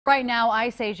Right now,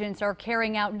 ICE agents are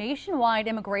carrying out nationwide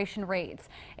immigration raids.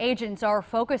 Agents are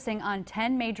focusing on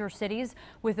 10 major cities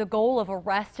with the goal of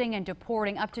arresting and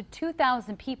deporting up to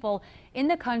 2,000 people in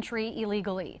the country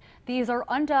illegally. These are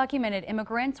undocumented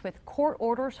immigrants with court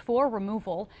orders for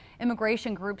removal.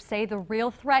 Immigration groups say the real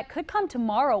threat could come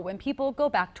tomorrow when people go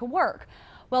back to work.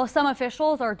 While some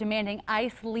officials are demanding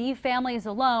ICE leave families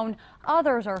alone,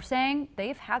 others are saying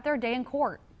they've had their day in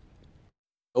court.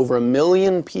 Over 1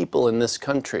 million people in this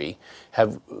country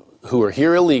who are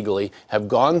here illegally have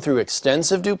gone through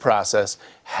extensive due process,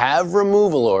 have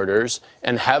removal orders,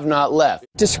 and have not left.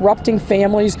 Disrupting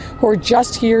families who are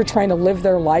just here trying to live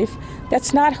their life,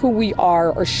 that's not who we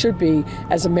are or should be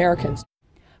as Americans.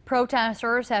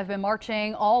 Protesters have been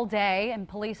marching all day, and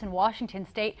police in Washington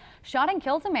state shot and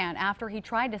killed a man after he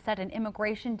tried to set an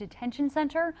immigration detention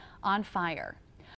center on fire.